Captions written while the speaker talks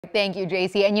Thank you,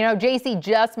 JC. And JC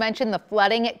just mentioned the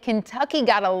flooding. Kentucky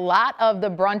got a lot of the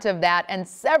brunt of that, and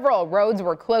several roads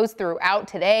were closed throughout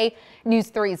today.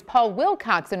 News 3's Paul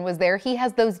Wilcoxon was there. He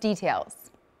has those details.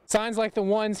 Signs like the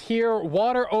ones here,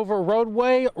 water over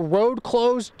roadway, road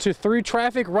closed to through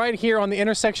traffic right here on the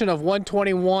intersection of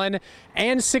 121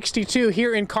 and 62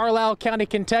 here in Carlisle County,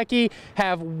 Kentucky,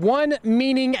 have one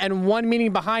meaning and one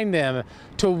meaning behind them: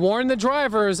 to warn the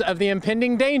drivers of the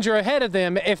impending danger ahead of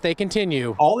them if they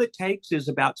continue. All it takes is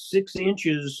about 6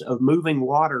 inches of moving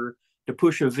water to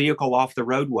push a vehicle off the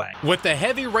roadway. With the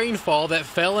heavy rainfall that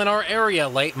fell in our area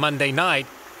late Monday night,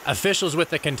 officials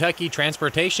with the Kentucky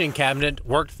Transportation Cabinet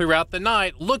worked throughout the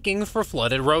night looking for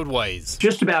flooded roadways.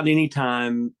 Just about any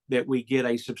time that we get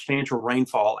a substantial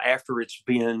rainfall after it's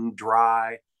been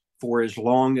dry for as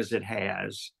long as it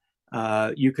has,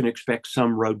 you can expect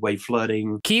some roadway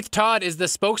flooding. Keith Todd is the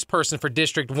spokesperson for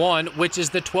District 1, which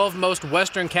is the 12 most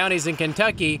western counties in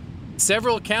Kentucky.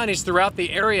 Several counties throughout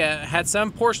the area had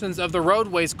some portions of the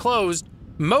roadways closed.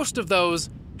 Most of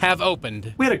those have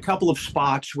opened. We had a couple of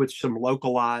spots with some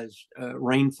localized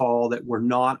rainfall that were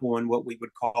not on what we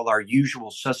would call our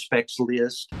usual suspects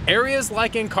list. Areas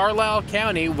like in Carlisle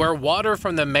County, where water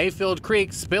from the Mayfield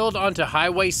Creek spilled onto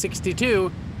Highway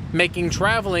 62, making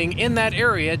traveling in that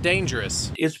area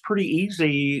dangerous. It's pretty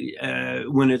easy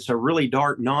when it's a really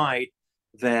dark night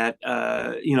that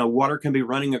water can be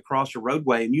running across a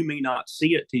roadway and you may not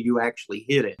see it till you actually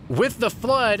hit it. With the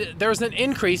flood, there's an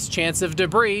increased chance of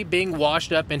debris being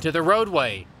washed up into the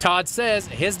roadway. Todd says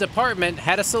his department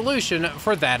had a solution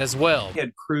for that as well. We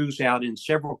had crews out in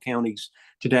several counties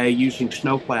today using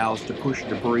snowplows to push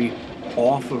debris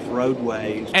off of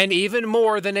roadways. And even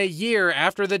more than a year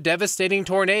after the devastating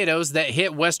tornadoes that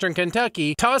hit western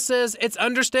Kentucky, Todd says it's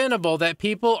understandable that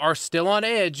people are still on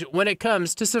edge when it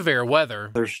comes to severe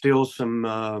weather. There's still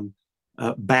some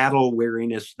battle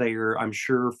weariness there, I'm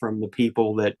sure, from the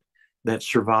people that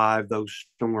survived those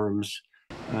storms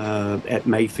at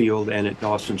Mayfield and at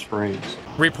Dawson Springs.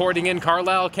 Reporting in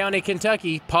Carlisle County,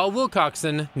 Kentucky, Paul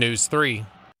Wilcoxon, News 3.